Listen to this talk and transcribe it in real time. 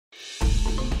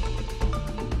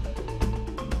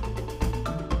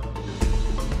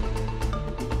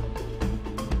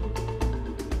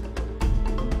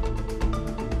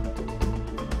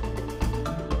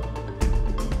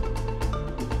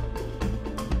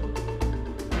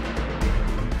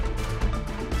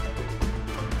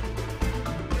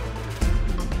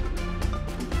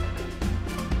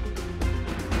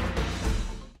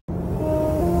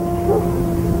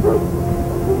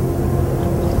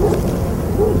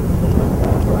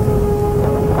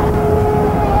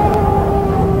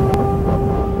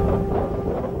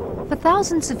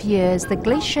thousands of years, the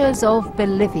glaciers of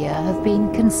Bolivia have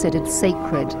been considered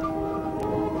sacred.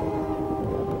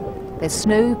 Their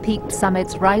snow-peaked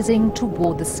summits rising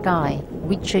toward the sky,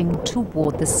 reaching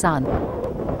toward the sun.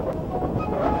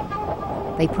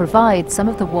 They provide some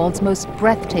of the world's most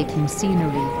breathtaking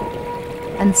scenery,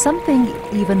 and something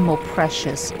even more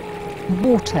precious,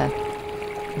 water,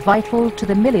 vital to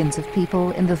the millions of people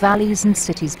in the valleys and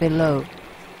cities below.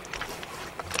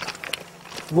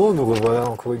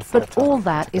 But all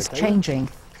that is changing,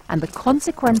 and the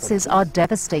consequences are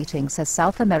devastating, says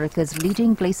South America's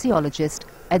leading glaciologist,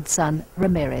 Edson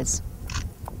Ramirez.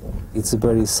 It's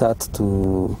very sad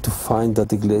to find that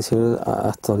the glaciers are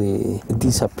actually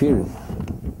disappearing.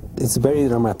 It's very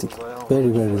dramatic, very,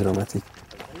 very dramatic.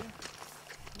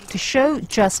 To show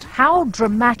just how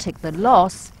dramatic the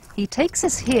loss, he takes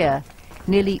us here,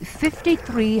 nearly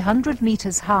 5,300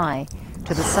 meters high,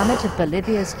 to the summit of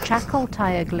Bolivia's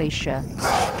Chacaltaya Glacier.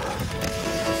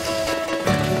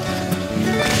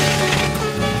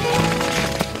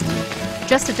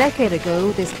 Just a decade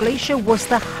ago, this glacier was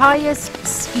the highest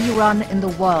ski run in the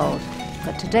world,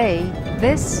 but today,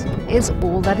 this is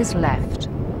all that is left.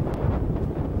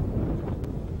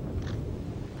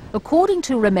 According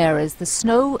to Ramirez, the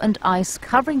snow and ice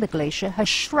covering the glacier has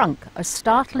shrunk a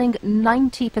startling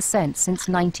 90% since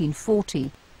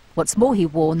 1940. What's more, he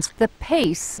warns, the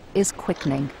pace is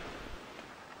quickening.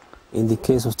 In the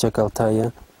case of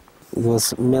Chacaltaya, it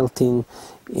was melting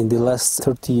in the last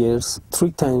 30 years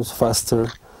 3 times faster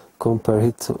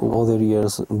compared to other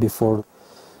years before.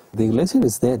 The glacier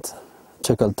is dead.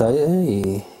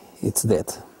 Chacaltaya, it's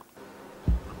dead.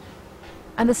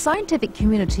 And the scientific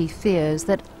community fears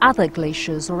that other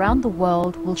glaciers around the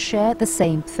world will share the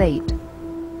same fate.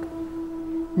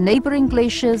 Neighboring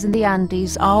glaciers in the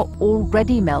Andes are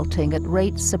already melting at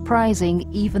rates surprising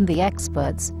even the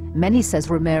experts. Many, says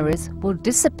Ramirez, will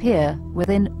disappear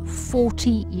within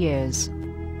 40 years.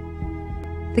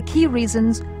 The key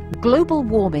reasons: global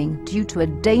warming due to a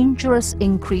dangerous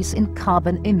increase in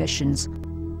carbon emissions.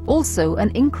 Also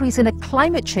an increase in a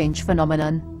climate change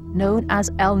phenomenon known as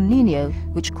El Niño,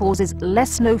 which causes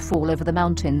less snowfall over the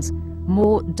mountains,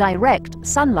 more direct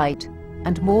sunlight,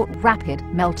 and more rapid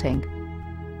melting.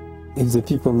 If the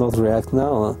people not react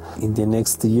now, in the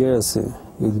next years it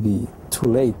will be too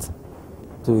late.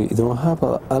 So we don't have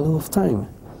a lot of time.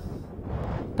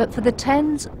 But for the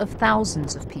tens of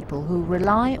thousands of people who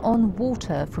rely on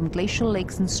water from glacial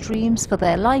lakes and streams for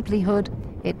their livelihood,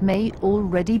 it may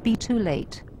already be too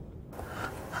late.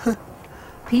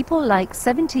 People like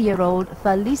 70-year-old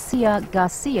Felicia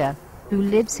Garcia, who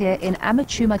lives here in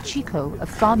Amachuma Chico, a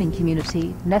farming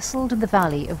community nestled in the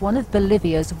valley of one of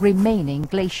Bolivia's remaining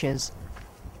glaciers.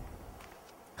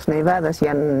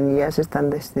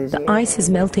 The ice is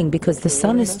melting because the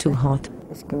sun is too hot.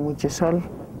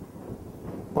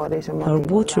 Our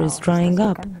water is drying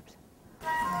up.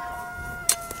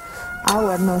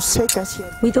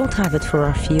 We don't have it for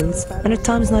our fields, and at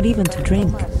times not even to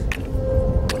drink.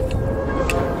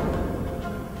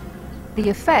 The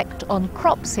effect on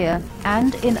crops here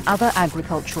and in other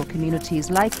agricultural communities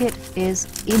like it is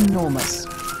enormous.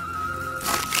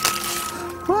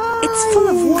 It's full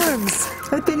of worms.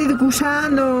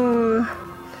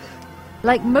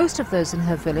 Like most of those in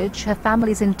her village, her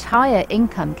family's entire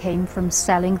income came from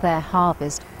selling their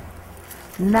harvest.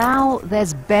 Now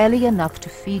there's barely enough to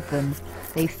feed them.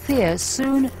 They fear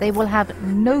soon they will have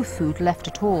no food left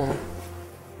at all.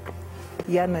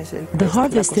 The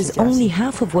harvest is only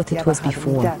half of what it was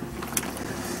before.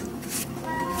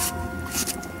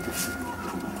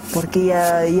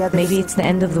 Maybe it's the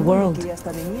end of the world.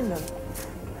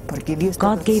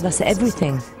 God gave us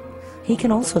everything. He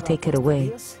can also take it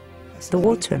away. The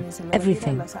water,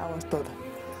 everything.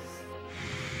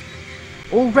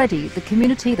 Already, the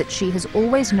community that she has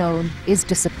always known is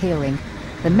disappearing.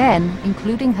 The men,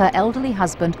 including her elderly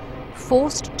husband,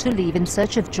 forced to leave in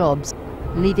search of jobs,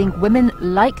 leaving women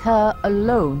like her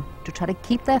alone to try to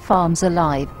keep their farms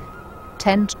alive,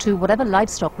 tend to whatever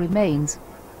livestock remains,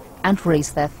 and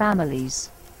raise their families.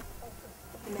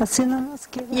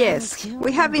 Yes,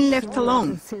 we have been left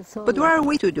alone. But what are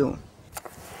we to do?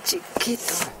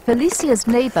 Felicia's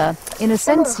neighbor,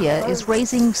 Inocencia, is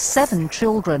raising 7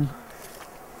 children,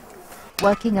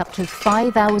 working up to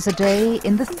 5 hours a day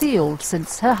in the field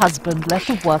since her husband left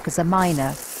to work as a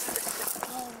miner.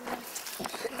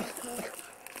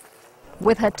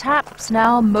 With her taps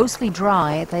now mostly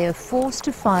dry, they are forced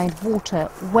to find water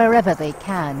wherever they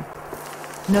can,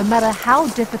 no matter how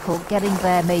difficult getting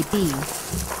there may be,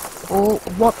 or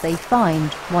what they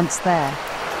find once there.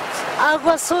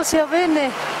 Agua sucia,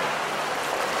 vene.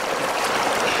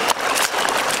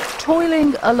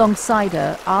 Toiling alongside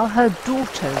her are her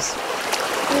daughters.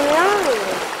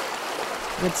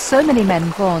 With so many men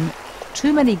gone,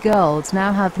 too many girls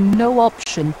now have no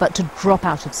option but to drop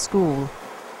out of school.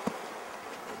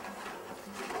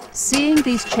 Seeing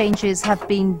these changes have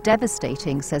been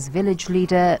devastating, says village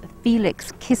leader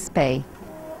Felix Quispe.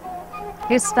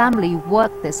 His family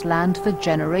worked this land for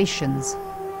generations.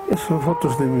 These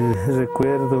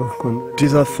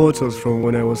are photos from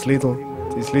when I was little.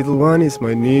 This little one is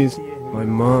my niece, my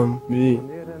mom, me.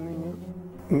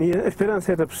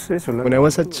 When I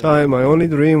was a child, my only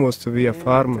dream was to be a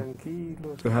farmer,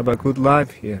 to have a good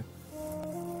life here.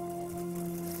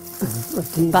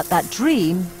 But that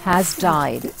dream has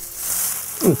died.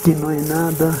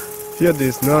 Here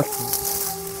there's nothing.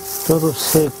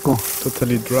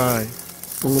 Totally dry.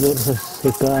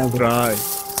 Dry.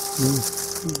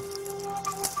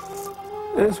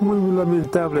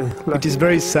 It is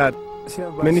very sad.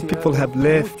 Many people have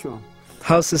left.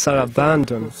 Houses are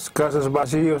abandoned. Some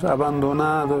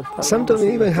don't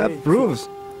even have roofs.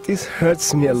 This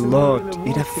hurts me a lot.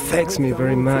 It affects me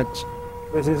very much.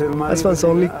 Husbands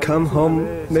only come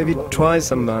home maybe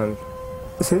twice a month.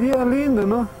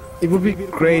 It would be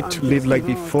great to live like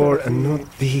before and not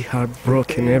be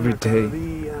heartbroken every day.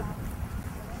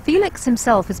 Felix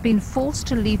himself has been forced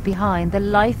to leave behind the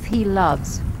life he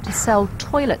loves to sell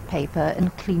toilet paper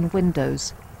and clean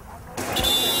windows.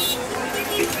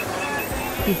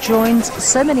 He joins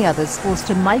so many others forced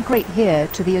to migrate here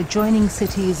to the adjoining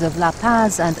cities of La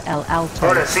Paz and El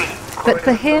Alto. But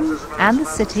for him and the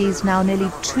city's now nearly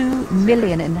 2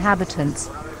 million inhabitants,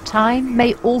 time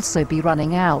may also be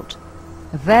running out.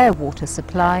 Their water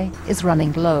supply is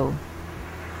running low.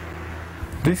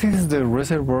 This is the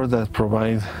reservoir that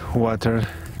provides water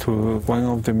to one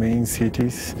of the main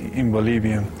cities in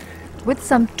Bolivia. With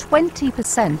some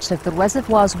 20% of the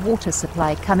reservoir's water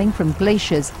supply coming from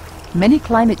glaciers, many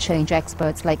climate change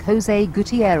experts like Jose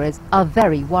Gutierrez are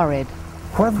very worried.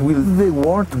 What will the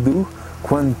world do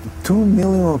when 2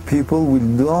 million people will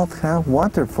not have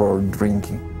water for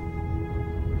drinking?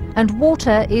 And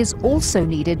water is also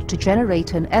needed to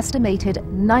generate an estimated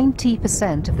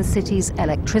 90% of the city's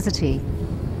electricity.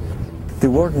 The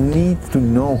world needs to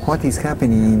know what is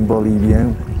happening in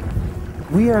Bolivia.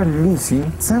 We are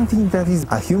losing something that is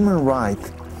a human right,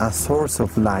 a source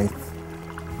of life.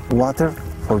 Water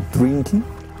for drinking,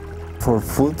 for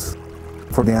food,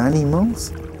 for the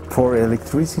animals, for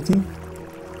electricity.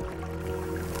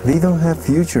 They don't have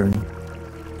future.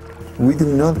 We do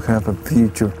not have a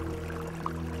future.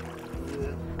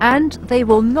 And they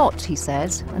will not, he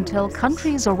says, until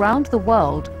countries around the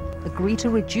world agree to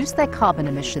reduce their carbon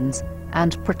emissions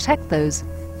and protect those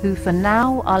who for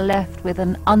now are left with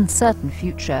an uncertain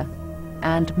future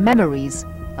and memories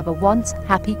of a once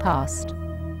happy past.